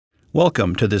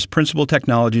Welcome to this Principal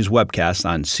Technologies webcast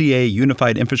on CA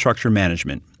Unified Infrastructure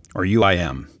Management, or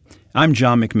UIM. I'm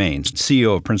John McMain,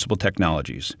 CEO of Principal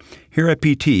Technologies. Here at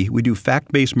PT, we do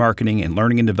fact-based marketing and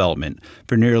learning and development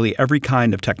for nearly every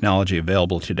kind of technology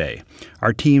available today.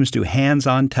 Our teams do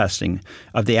hands-on testing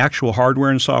of the actual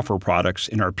hardware and software products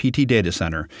in our PT data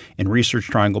center in Research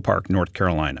Triangle Park, North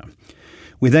Carolina.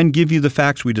 We then give you the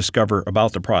facts we discover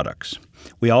about the products.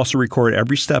 We also record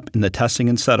every step in the testing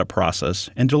and setup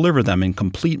process and deliver them in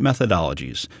complete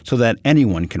methodologies so that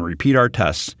anyone can repeat our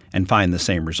tests and find the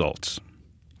same results.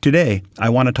 Today, I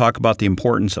want to talk about the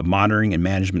importance of monitoring and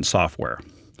management software.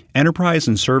 Enterprise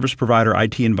and service provider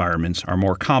IT environments are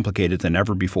more complicated than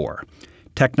ever before.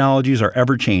 Technologies are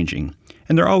ever-changing,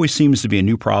 and there always seems to be a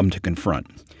new problem to confront.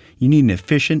 You need an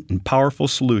efficient and powerful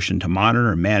solution to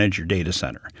monitor and manage your data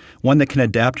center, one that can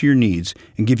adapt to your needs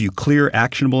and give you clear,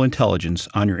 actionable intelligence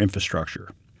on your infrastructure.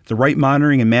 The right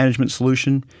monitoring and management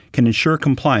solution can ensure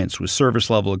compliance with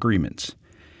service-level agreements,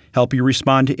 help you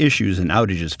respond to issues and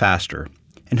outages faster,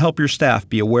 and help your staff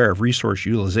be aware of resource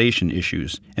utilization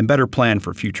issues and better plan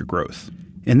for future growth.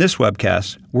 In this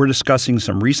webcast, we're discussing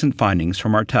some recent findings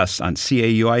from our tests on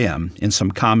CA UIM in some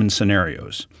common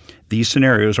scenarios. These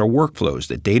scenarios are workflows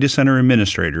that data center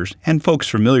administrators and folks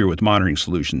familiar with monitoring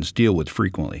solutions deal with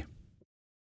frequently.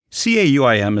 CA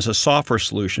UIM is a software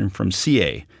solution from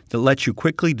CA that lets you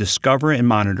quickly discover and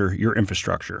monitor your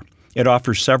infrastructure. It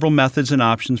offers several methods and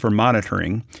options for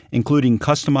monitoring, including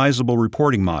customizable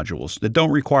reporting modules that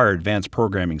don't require advanced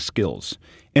programming skills.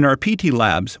 In our PT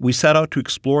labs, we set out to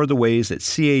explore the ways that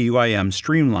CA UIM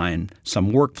streamline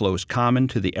some workflows common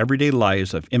to the everyday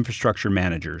lives of infrastructure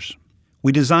managers.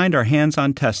 We designed our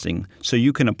hands-on testing so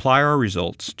you can apply our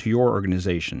results to your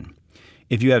organization.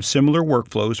 If you have similar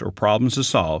workflows or problems to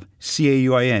solve, CA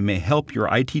UIM may help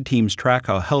your IT teams track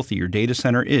how healthy your data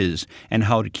center is and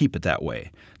how to keep it that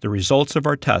way. The results of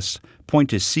our tests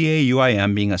point to CA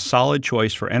UIM being a solid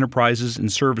choice for enterprises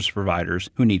and service providers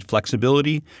who need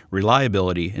flexibility,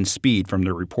 reliability, and speed from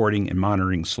their reporting and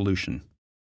monitoring solution.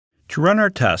 To run our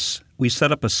tests, we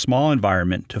set up a small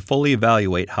environment to fully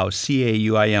evaluate how CA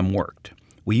UIM worked.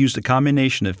 We used a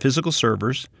combination of physical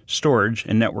servers, storage,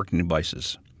 and networking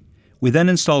devices. We then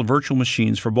installed virtual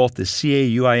machines for both the CA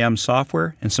UIM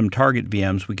software and some target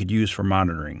VMs we could use for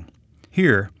monitoring.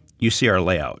 Here, you see our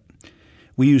layout.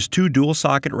 We used two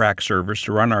dual-socket rack servers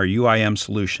to run our UIM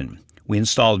solution. We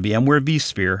installed VMware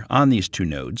vSphere on these two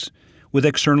nodes, with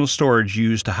external storage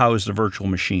used to house the virtual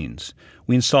machines.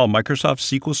 We installed Microsoft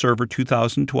SQL Server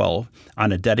 2012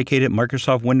 on a dedicated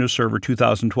Microsoft Windows Server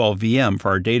 2012 VM for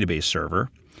our database server,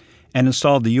 and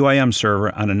installed the UIM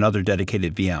server on another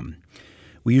dedicated VM.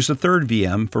 We used a third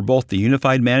VM for both the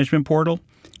Unified Management Portal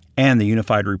and the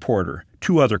Unified Reporter,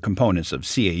 two other components of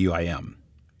CA UIM.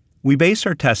 We based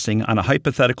our testing on a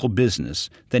hypothetical business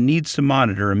that needs to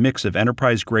monitor a mix of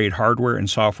enterprise-grade hardware and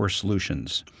software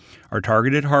solutions. Our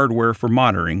targeted hardware for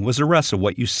monitoring was the rest of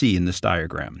what you see in this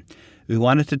diagram. We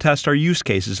wanted to test our use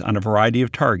cases on a variety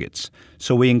of targets,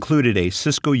 so we included a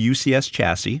Cisco UCS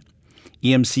chassis,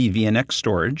 EMC VNX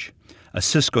storage, a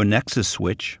Cisco Nexus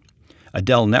switch, a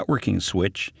Dell networking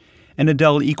switch, and a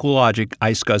Dell EqualLogic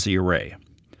iSCSI array.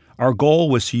 Our goal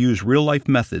was to use real-life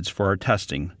methods for our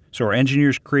testing, so our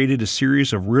engineers created a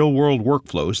series of real-world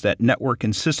workflows that network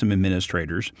and system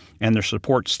administrators and their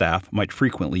support staff might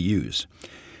frequently use.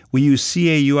 We used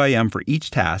CA UIM for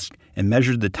each task and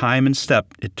measured the time and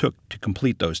step it took to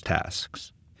complete those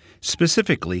tasks.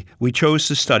 Specifically, we chose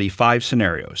to study 5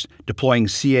 scenarios: deploying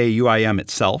CA UIM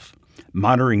itself,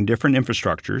 monitoring different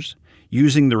infrastructures,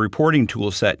 using the reporting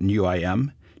toolset in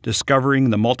UIM,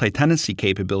 discovering the multi-tenancy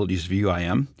capabilities of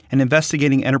UIM, and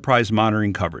investigating enterprise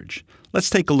monitoring coverage. Let's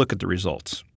take a look at the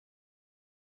results.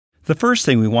 The first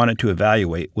thing we wanted to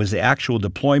evaluate was the actual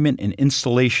deployment and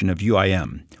installation of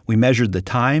UIM. We measured the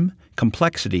time,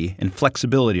 complexity, and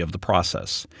flexibility of the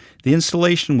process. The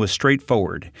installation was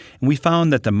straightforward, and we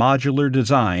found that the modular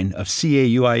design of CA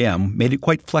UIM made it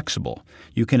quite flexible.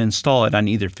 You can install it on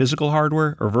either physical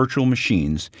hardware or virtual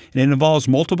machines, and it involves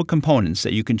multiple components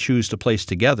that you can choose to place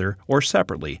together or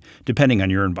separately, depending on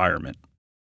your environment.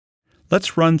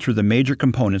 Let's run through the major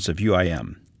components of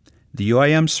UIM. The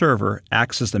UIM server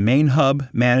acts as the main hub,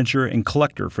 manager, and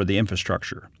collector for the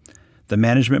infrastructure. The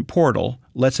management portal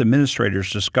lets administrators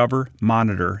discover,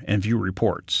 monitor, and view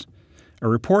reports. A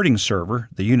reporting server,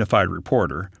 the Unified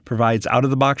Reporter, provides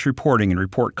out-of-the-box reporting and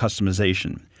report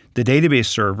customization. The database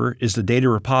server is the data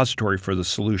repository for the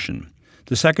solution.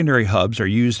 The secondary hubs are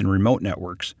used in remote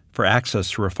networks for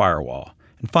access through a firewall.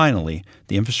 And finally,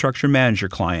 the Infrastructure Manager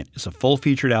client is a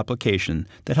full-featured application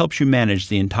that helps you manage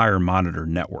the entire monitored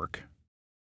network.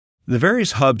 The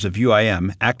various hubs of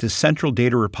UIM act as central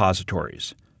data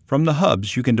repositories. From the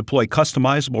hubs, you can deploy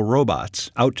customizable robots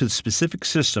out to specific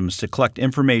systems to collect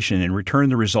information and return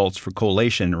the results for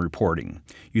collation and reporting.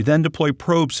 You then deploy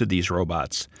probes to these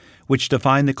robots, which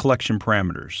define the collection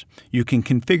parameters. You can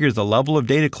configure the level of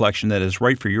data collection that is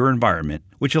right for your environment,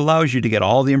 which allows you to get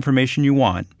all the information you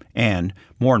want and,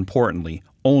 more importantly,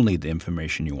 only the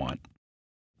information you want.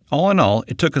 All in all,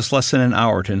 it took us less than an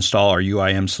hour to install our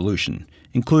UIM solution,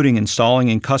 including installing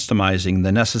and customizing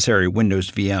the necessary Windows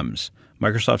VMs,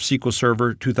 Microsoft SQL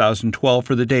Server 2012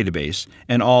 for the database,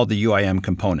 and all the UIM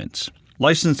components.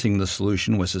 Licensing the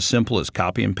solution was as simple as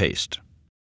copy and paste.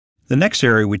 The next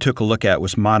area we took a look at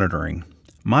was monitoring.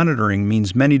 Monitoring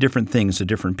means many different things to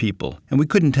different people, and we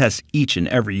couldn't test each and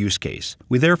every use case.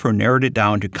 We therefore narrowed it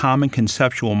down to common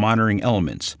conceptual monitoring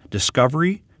elements: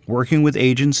 discovery, working with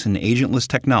agents and agentless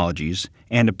technologies,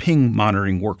 and a ping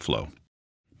monitoring workflow.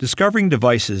 Discovering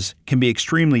devices can be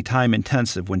extremely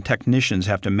time-intensive when technicians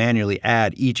have to manually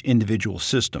add each individual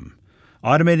system.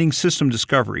 Automating system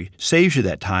discovery saves you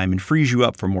that time and frees you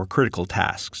up for more critical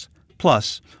tasks.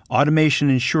 Plus, automation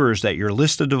ensures that your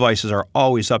list of devices are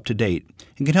always up to date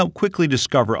and can help quickly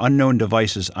discover unknown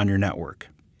devices on your network.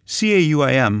 CA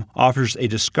UIM offers a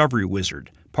discovery wizard,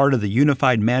 part of the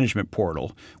Unified Management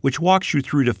Portal, which walks you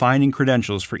through defining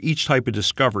credentials for each type of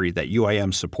discovery that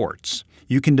UIM supports.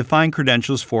 You can define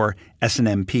credentials for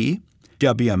SNMP,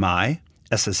 WMI,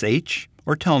 SSH,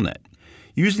 or Telnet.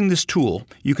 Using this tool,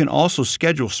 you can also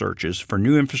schedule searches for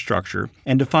new infrastructure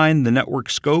and define the network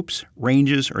scopes,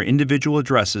 ranges, or individual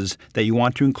addresses that you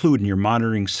want to include in your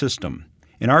monitoring system.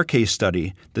 In our case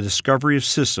study, the discovery of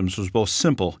systems was both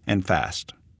simple and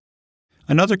fast.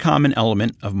 Another common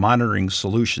element of monitoring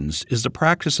solutions is the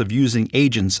practice of using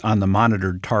agents on the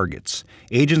monitored targets.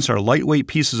 Agents are lightweight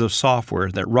pieces of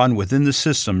software that run within the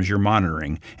systems you're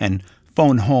monitoring and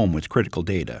phone home with critical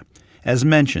data. As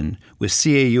mentioned, with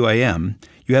CA UIM,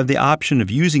 you have the option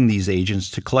of using these agents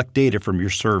to collect data from your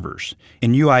servers.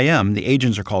 In UIM, the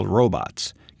agents are called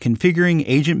robots. Configuring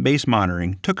agent-based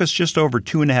monitoring took us just over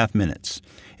 2.5 minutes.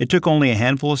 It took only a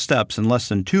handful of steps in less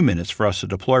than 2 minutes for us to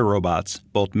deploy robots,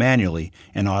 both manually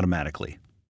and automatically.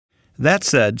 That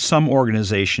said, some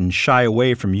organizations shy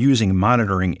away from using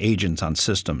monitoring agents on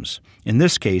systems. In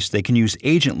this case, they can use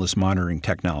agentless monitoring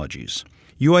technologies.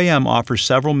 UIM offers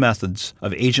several methods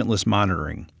of agentless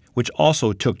monitoring, which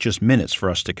also took just minutes for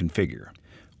us to configure.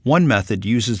 One method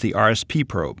uses the RSP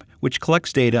probe, which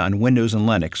collects data on Windows and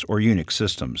Linux or Unix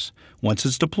systems. Once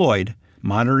it's deployed,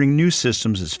 monitoring new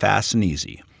systems is fast and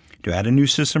easy. To add a new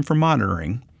system for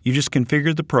monitoring, you just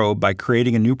configure the probe by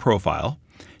creating a new profile,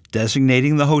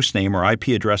 designating the hostname or IP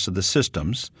address of the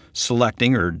systems,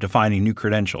 selecting or defining new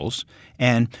credentials,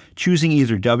 and choosing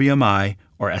either WMI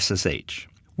or SSH.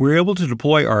 We were able to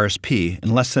deploy RSP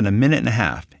in less than 1.5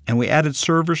 minutes, and we added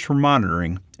servers for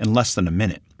monitoring in less than a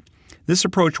minute. This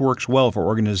approach works well for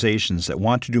organizations that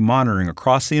want to do monitoring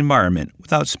across the environment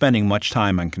without spending much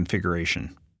time on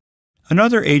configuration.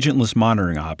 Another agentless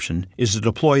monitoring option is to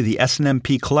deploy the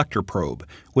SNMP collector probe,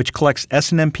 which collects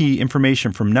SNMP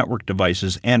information from network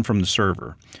devices and from the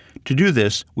server. To do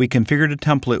this, we configured a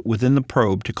template within the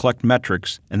probe to collect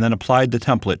metrics and then applied the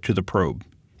template to the probe.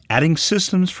 Adding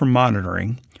systems for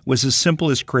monitoring was as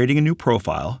simple as creating a new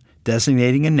profile,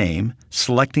 designating a name,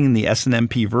 selecting the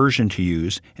SNMP version to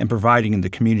use, and providing the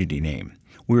community name.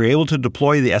 We were able to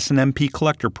deploy the SNMP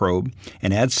collector probe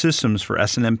and add systems for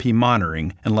SNMP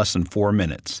monitoring in less than 4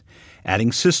 minutes.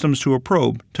 Adding systems to a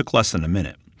probe took less than a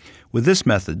minute. With this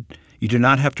method, you do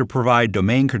not have to provide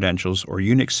domain credentials or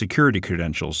Unix security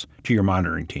credentials to your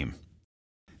monitoring team.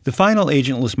 The final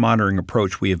agentless monitoring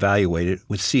approach we evaluated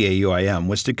with CA UIM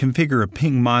was to configure a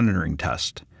ping monitoring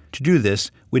test. To do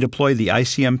this, we deployed the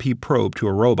ICMP probe to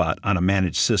a robot on a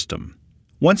managed system.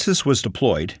 Once this was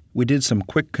deployed, we did some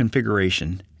quick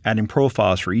configuration, adding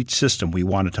profiles for each system we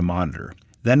wanted to monitor.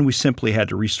 Then we simply had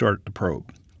to restart the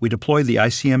probe. We deployed the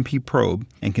ICMP probe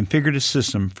and configured a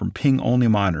system for ping-only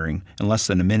monitoring in less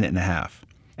than 1.5 minutes.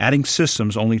 Adding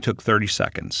systems only took 30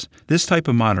 seconds. This type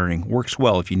of monitoring works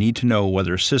well if you need to know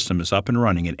whether a system is up and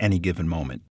running at any given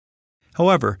moment.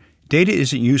 However, data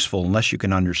isn't useful unless you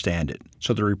can understand it,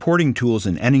 so the reporting tools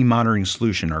in any monitoring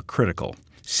solution are critical.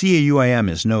 CA UIM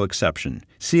is no exception.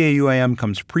 CA UIM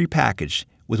comes pre-packaged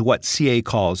with what CA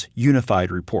calls unified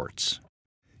reports.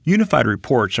 Unified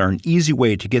reports are an easy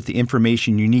way to get the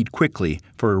information you need quickly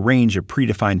for a range of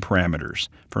predefined parameters.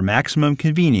 For maximum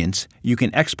convenience, you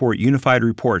can export unified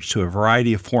reports to a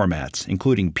variety of formats,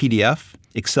 including PDF,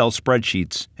 Excel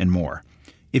spreadsheets, and more.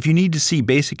 If you need to see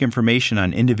basic information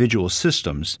on individual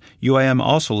systems, UIM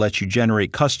also lets you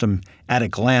generate custom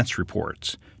at-a-glance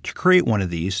reports. To create one of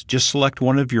these, just select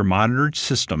one of your monitored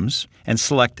systems and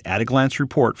select At-a-Glance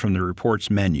Report from the Reports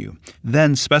menu.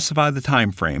 Then specify the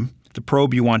time frame, the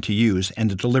probe you want to use, and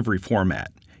the delivery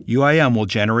format. UIM will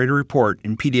generate a report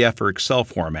in PDF or Excel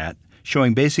format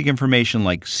showing basic information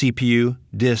like CPU,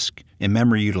 disk, and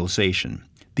memory utilization.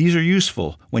 These are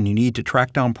useful when you need to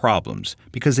track down problems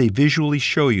because they visually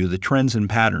show you the trends and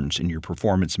patterns in your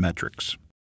performance metrics.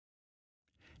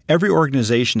 Every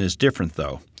organization is different,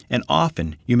 though, and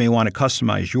often you may want to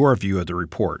customize your view of the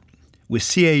report. With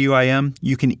CA UIM,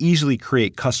 you can easily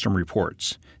create custom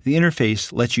reports. The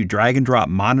interface lets you drag and drop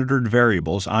monitored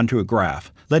variables onto a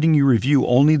graph, letting you review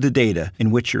only the data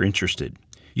in which you're interested.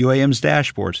 UIM's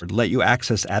dashboards let you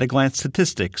access at-a-glance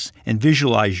statistics and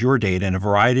visualize your data in a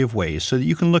variety of ways so that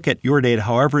you can look at your data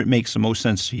however it makes the most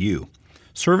sense to you.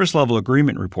 Service level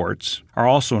agreement reports are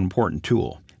also an important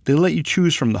tool. They let you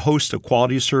choose from the host of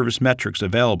quality of service metrics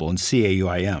available in CA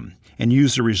UIM and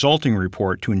use the resulting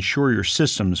report to ensure your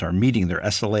systems are meeting their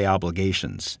SLA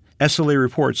obligations. SLA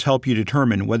reports help you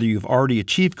determine whether you've already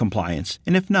achieved compliance,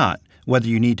 and if not, whether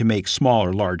you need to make small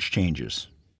or large changes.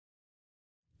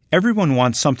 Everyone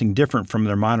wants something different from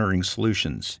their monitoring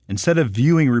solutions. Instead of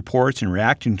viewing reports and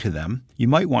reacting to them, you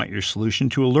might want your solution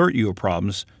to alert you of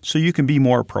problems so you can be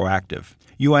more proactive.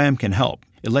 UIM can help.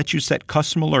 It lets you set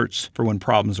custom alerts for when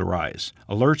problems arise.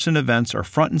 Alerts and events are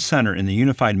front and center in the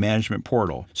Unified Management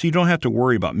Portal, so you don't have to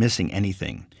worry about missing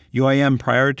anything. UIM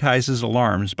prioritizes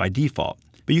alarms by default,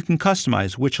 but you can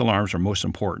customize which alarms are most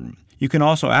important. You can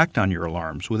also act on your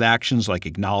alarms with actions like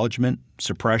acknowledgement,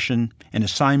 suppression, and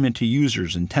assignment to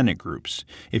users and tenant groups.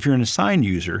 If you're an assigned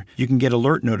user, you can get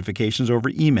alert notifications over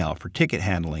email for ticket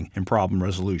handling and problem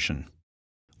resolution.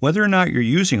 Whether or not you're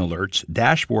using alerts,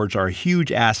 dashboards are a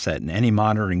huge asset in any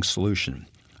monitoring solution.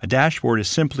 A dashboard is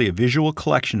simply a visual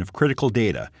collection of critical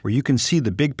data where you can see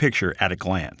the big picture at a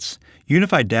glance.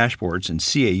 Unified dashboards in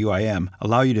CA UIM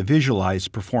allow you to visualize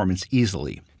performance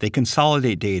easily. They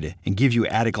consolidate data and give you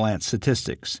at-a-glance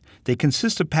statistics. They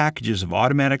consist of packages of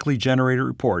automatically generated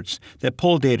reports that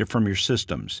pull data from your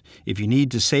systems. If you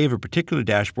need to save a particular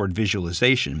dashboard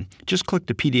visualization, just click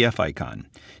the PDF icon.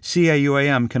 CA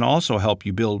UIM can also help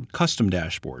you build custom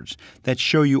dashboards that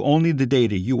show you only the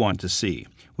data you want to see.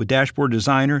 With Dashboard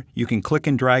Designer, you can click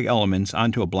and drag elements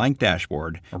onto a blank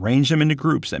dashboard, arrange them into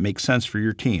groups that make sense for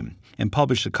your team, and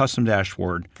publish a custom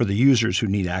dashboard for the users who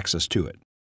need access to it.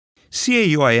 CA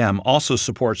UIM also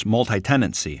supports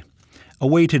multi-tenancy, a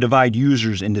way to divide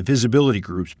users into visibility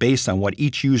groups based on what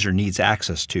each user needs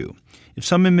access to. If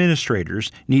some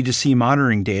administrators need to see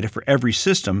monitoring data for every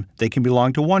system, they can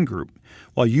belong to one group,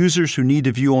 while users who need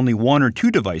to view only one or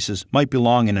two devices might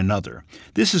belong in another.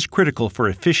 This is critical for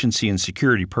efficiency and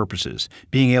security purposes.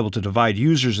 Being able to divide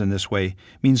users in this way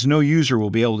means no user will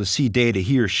be able to see data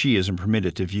he or she isn't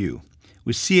permitted to view.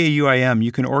 With CA UIM,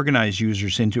 you can organize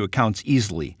users into accounts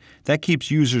easily. That keeps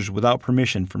users without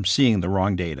permission from seeing the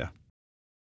wrong data.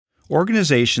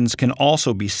 Organizations can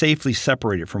also be safely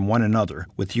separated from one another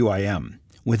with UIM.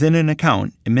 Within an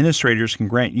account, administrators can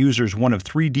grant users one of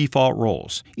 3 default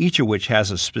roles, each of which has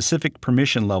a specific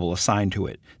permission level assigned to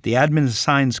it. The admin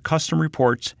assigns custom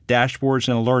reports, dashboards,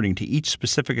 and alerting to each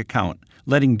specific account,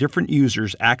 letting different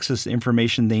users access the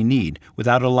information they need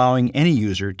without allowing any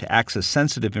user to access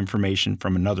sensitive information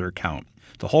from another account.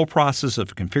 The whole process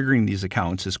of configuring these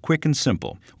accounts is quick and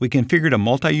simple. We configured a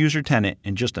multi-user tenant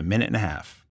in just a minute and a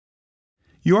half.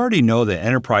 You already know that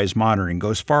enterprise monitoring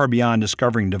goes far beyond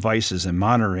discovering devices and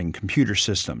monitoring computer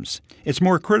systems. It's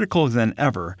more critical than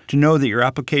ever to know that your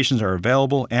applications are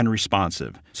available and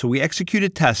responsive. So we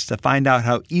executed tests to find out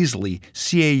how easily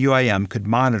CA UIM could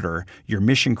monitor your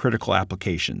mission-critical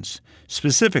applications.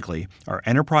 Specifically, our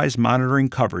enterprise monitoring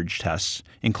coverage tests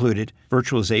included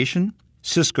virtualization,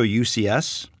 Cisco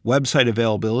UCS, website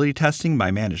availability testing by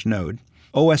managed node,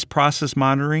 OS process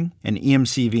monitoring, and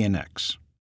EMC VNX.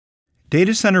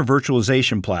 Data center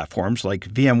virtualization platforms like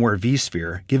VMware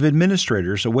vSphere give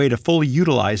administrators a way to fully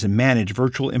utilize and manage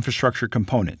virtual infrastructure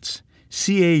components.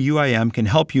 CA UIM can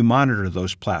help you monitor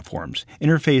those platforms,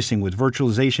 interfacing with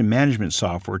virtualization management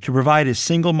software to provide a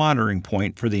single monitoring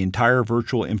point for the entire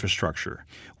virtual infrastructure.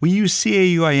 We use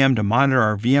CA UIM to monitor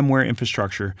our VMware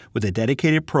infrastructure with a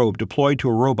dedicated probe deployed to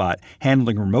a robot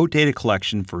handling remote data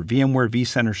collection for VMware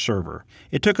vCenter server.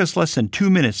 It took us less than 2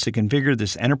 minutes to configure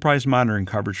this enterprise monitoring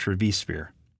coverage for vSphere.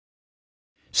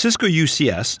 Cisco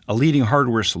UCS, a leading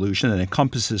hardware solution that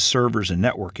encompasses servers and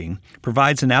networking,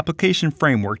 provides an application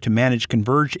framework to manage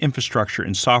converged infrastructure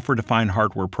and software-defined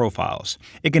hardware profiles.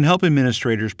 It can help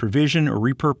administrators provision or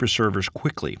repurpose servers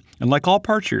quickly, and like all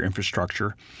parts of your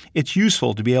infrastructure, it's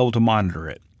useful to be able to monitor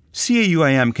it. CA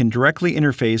UIM can directly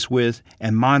interface with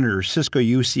and monitor Cisco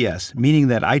UCS, meaning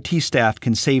that IT staff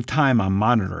can save time on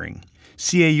monitoring.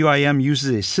 CA UIM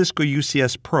uses a Cisco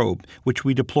UCS probe, which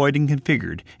we deployed and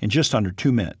configured in just under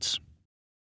 2 minutes.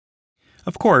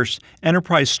 Of course,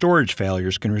 enterprise storage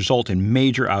failures can result in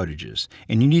major outages,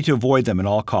 and you need to avoid them at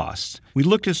all costs. We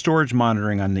looked at storage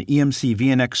monitoring on the EMC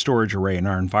VNX storage array in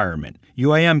our environment.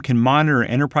 UIM can monitor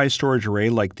an enterprise storage array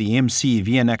like the EMC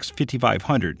VNX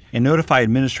 5500 and notify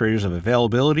administrators of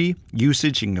availability,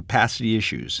 usage, and capacity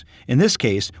issues. In this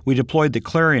case, we deployed the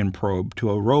Clarion probe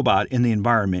to a robot in the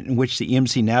environment in which the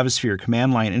EMC Navisphere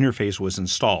command line interface was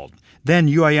installed. Then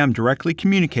UIM directly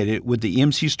communicated with the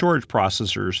EMC storage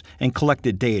processors and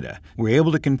collected data. We were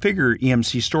able to configure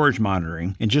EMC storage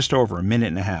monitoring in just over a minute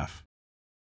and a half.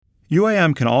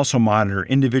 UIM can also monitor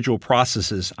individual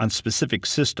processes on specific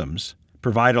systems,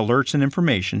 provide alerts and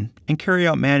information, and carry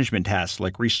out management tasks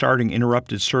like restarting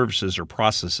interrupted services or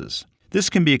processes. This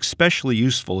can be especially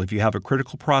useful if you have a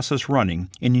critical process running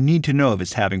and you need to know if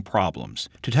it's having problems.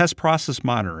 To test process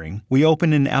monitoring, we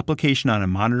opened an application on a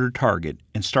monitored target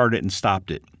and started and stopped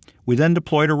it. We then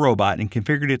deployed a robot and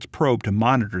configured its probe to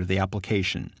monitor the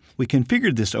application. We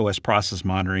configured this OS process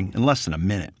monitoring in less than a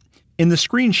minute. In the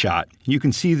screenshot, you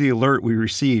can see the alert we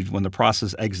received when the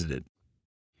process exited.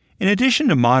 In addition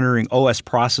to monitoring OS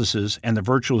processes and the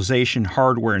virtualization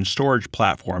hardware and storage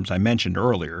platforms I mentioned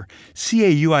earlier,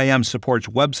 CA UIM supports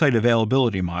website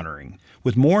availability monitoring.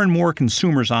 With more and more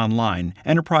consumers online,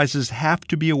 enterprises have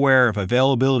to be aware of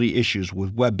availability issues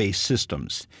with web-based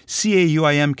systems. CA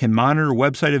UIM can monitor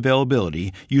website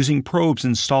availability using probes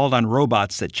installed on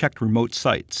robots that check remote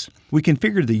sites. We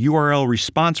configured the URL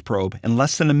response probe in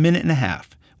less than a minute and a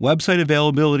half. Website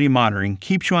availability monitoring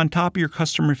keeps you on top of your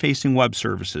customer-facing web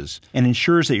services and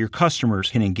ensures that your customers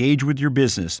can engage with your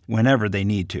business whenever they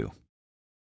need to.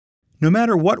 No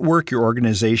matter what work your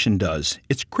organization does,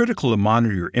 it's critical to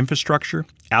monitor your infrastructure,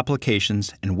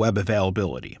 applications, and web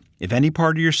availability. If any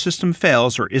part of your system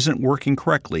fails or isn't working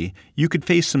correctly, you could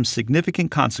face some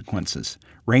significant consequences,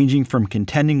 ranging from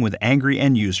contending with angry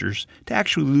end users to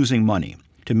actually losing money.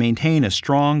 To maintain a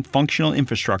strong, functional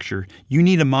infrastructure, you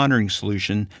need a monitoring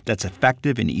solution that's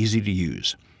effective and easy to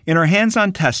use. In our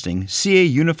hands-on testing, CA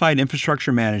Unified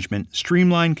Infrastructure Management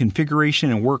streamlined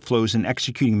configuration and workflows in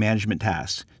executing management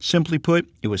tasks. Simply put,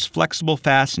 it was flexible,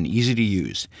 fast, and easy to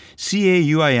use. CA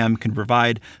UIM can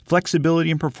provide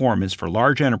flexibility and performance for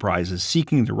large enterprises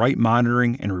seeking the right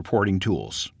monitoring and reporting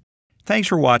tools. Thanks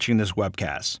for watching this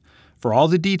webcast. For all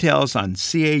the details on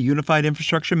CA Unified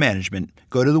Infrastructure Management,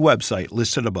 go to the website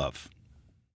listed above.